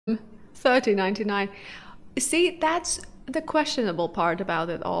$30.99. See, that's the questionable part about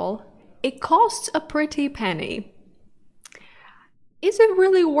it all. It costs a pretty penny. Is it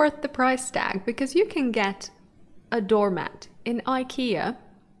really worth the price tag? Because you can get a doormat in IKEA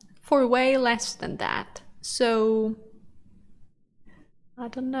for way less than that. So, I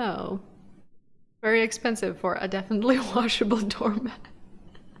don't know. Very expensive for a definitely washable doormat.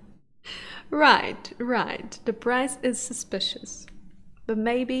 Right, right. The price is suspicious. But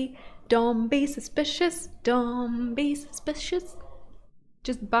maybe don't be suspicious, don't be suspicious.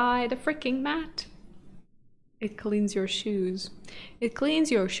 Just buy the freaking mat. It cleans your shoes. It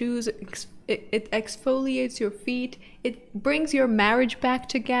cleans your shoes, it exfoliates your feet, it brings your marriage back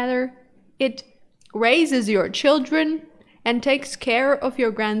together, it raises your children, and takes care of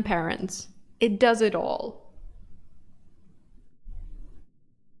your grandparents. It does it all.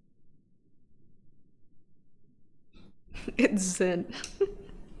 It's Zen.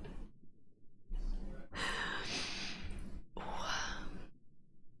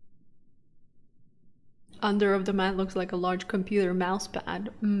 Under of the mat looks like a large computer mouse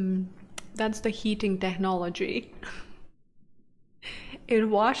pad. That's the heating technology. It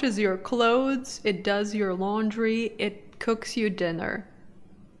washes your clothes, it does your laundry, it cooks you dinner.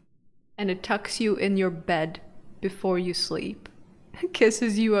 And it tucks you in your bed before you sleep.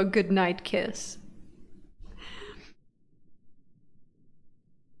 Kisses you a goodnight kiss.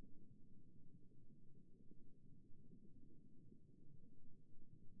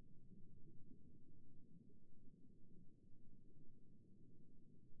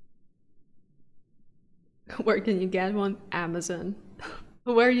 Where can you get one? Amazon.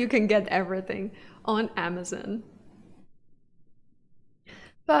 Where you can get everything. On Amazon.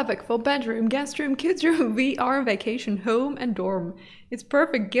 Perfect for bedroom, guest room, kids room, VR, vacation, home, and dorm. It's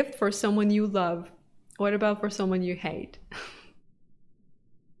perfect gift for someone you love. What about for someone you hate?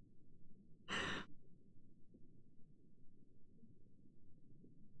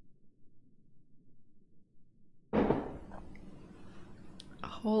 A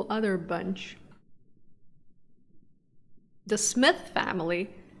whole other bunch. The Smith family?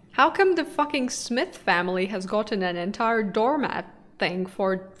 How come the fucking Smith family has gotten an entire doormat thing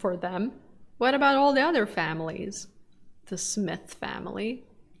for them? What about all the other families? The Smith family?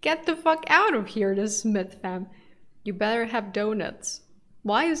 Get the fuck out of here, the Smith fam. You better have donuts.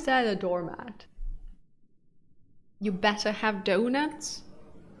 Why is that a doormat? You better have donuts?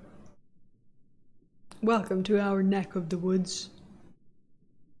 Welcome to our neck of the woods.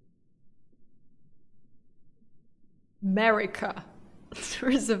 America.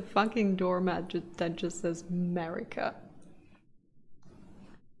 There's a fucking doormat that just says America.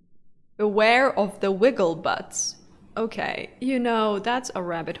 Beware of the wiggle butts. Okay, you know, that's a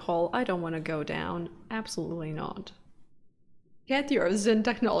rabbit hole I don't want to go down. Absolutely not. Get your Zen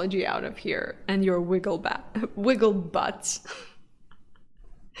technology out of here and your wiggle butts.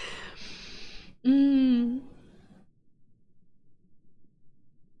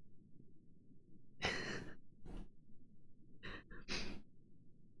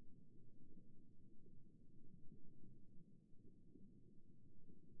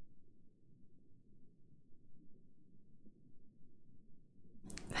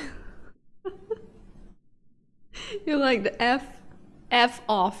 You like the F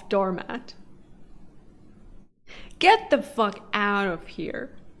off doormat. Get the fuck out of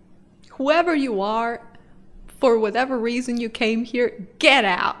here. Whoever you are, for whatever reason you came here, get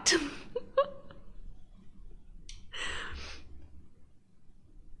out.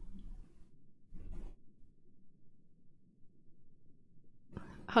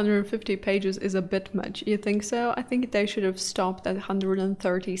 150 pages is a bit much. You think so? I think they should have stopped at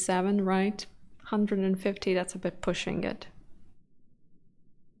 137, right? 150, that's a bit pushing it.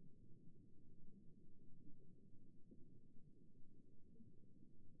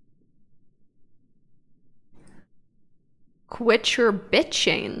 Quit your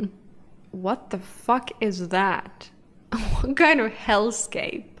bitching. What the fuck is that? What kind of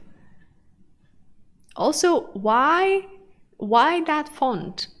hellscape? Also, why that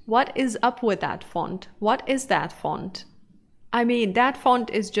font? What is up with that font? What is that font? I mean, that font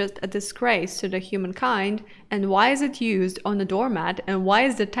is just a disgrace to the humankind, and why is it used on a doormat, and why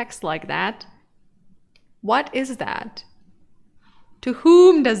is the text like that? What is that? To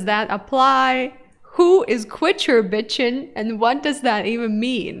whom does that apply? Who is quit your bitchin', and what does that even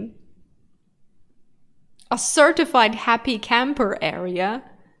mean? A certified happy camper area?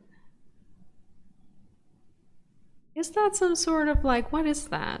 Is that some sort of like, what is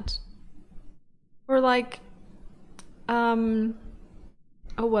that? Or like, oh,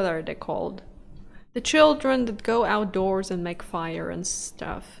 what are they called? The children that go outdoors and make fire and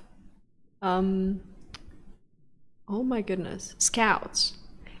stuff. Um, oh my goodness. Scouts.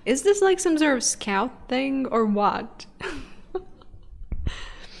 Is this like some sort of scout thing or what?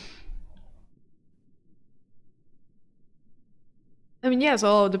 I mean, yes,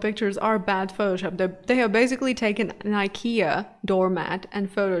 all of the pictures are bad Photoshop. They have basically taken an IKEA doormat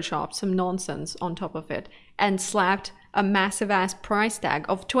and photoshopped some nonsense on top of it and slapped a massive ass price tag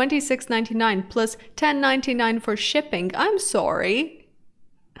of $26.99 plus $10.99 for shipping. I'm sorry.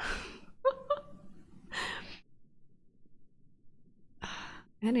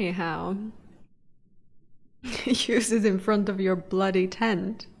 Anyhow, use it in front of your bloody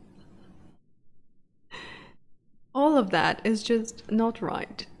tent. All of that is just not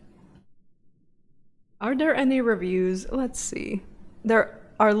right. Are there any reviews? Let's see. There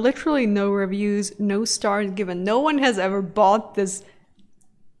are literally no reviews, no stars given. No one has ever bought this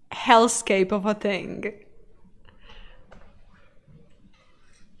hellscape of a thing.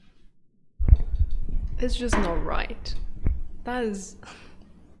 It's just not right. That is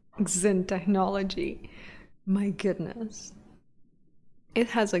Xin technology. My goodness.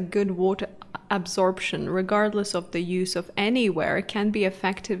 It has a good water absorption regardless of the use of anywhere, can be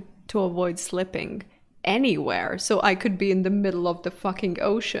effective to avoid slipping. Anywhere, so I could be in the middle of the fucking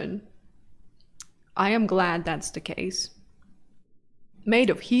ocean. I am glad that's the case. Made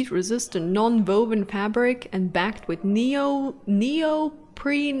of heat-resistant non-woven fabric and backed with neoprene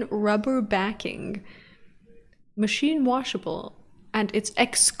rubber backing. Machine washable, and its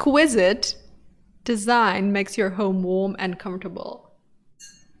exquisite design makes your home warm and comfortable.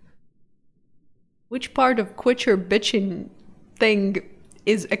 Which part of quit your bitching thing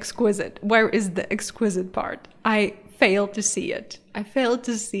is exquisite? Where is the exquisite part? I fail to see it. I fail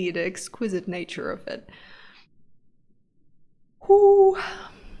to see the exquisite nature of it. Whoo.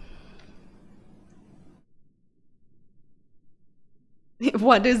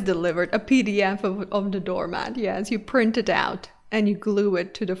 What is delivered? A PDF of the doormat. Yes, you print it out and you glue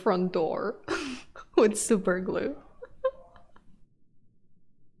it to the front door with super glue.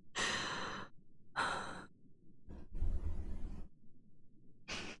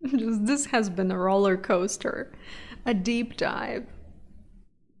 This has been a roller coaster, a deep dive,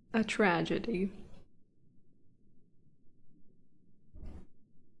 a tragedy.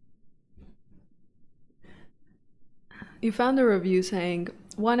 You found a review saying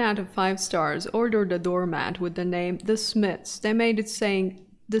 1 out of 5 stars, ordered a doormat with the name The Smiths. They made it saying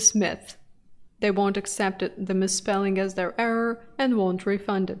The Smith. They won't accept it, the misspelling as their error, and won't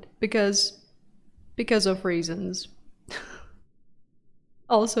refund it because of reasons.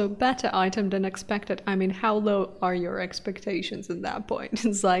 Also, better item than expected. I mean, how low are your expectations at that point?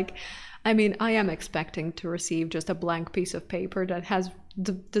 It's like, I mean, I am expecting to receive just a blank piece of paper that has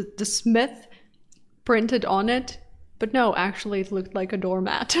the Smith printed on it, but no, actually it looked like a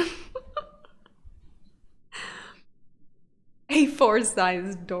doormat. A4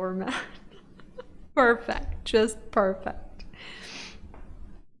 size doormat. Perfect, just perfect.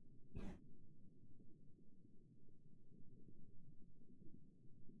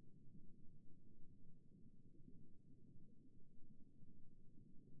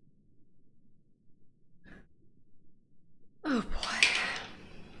 Oh boy.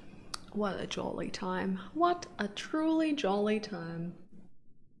 What a jolly time. What a truly jolly time.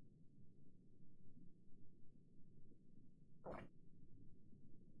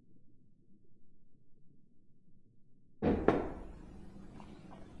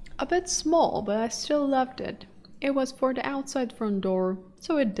 A bit small, but I still loved it. It was for the outside front door,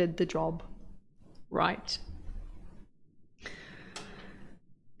 so it did the job. Right.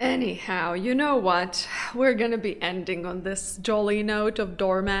 Anyhow, you know what? We're gonna be ending on this jolly note of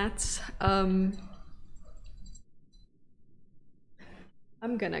doormats. I'm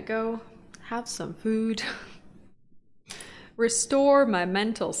gonna go have some food, restore my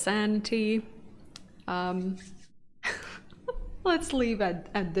mental sanity. Let's leave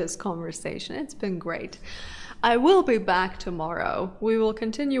at this conversation. It's been great. I will be back tomorrow. We will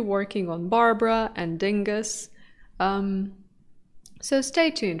continue working on Barbara and Dingus. So stay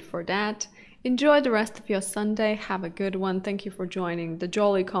tuned for that. Enjoy the rest of your Sunday. Have a good one. Thank you for joining the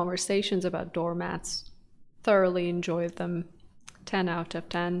jolly conversations about doormats. Thoroughly enjoyed them. 10 out of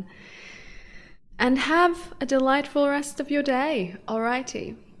 10. And have a delightful rest of your day.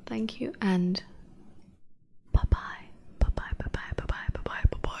 Alrighty. Thank you and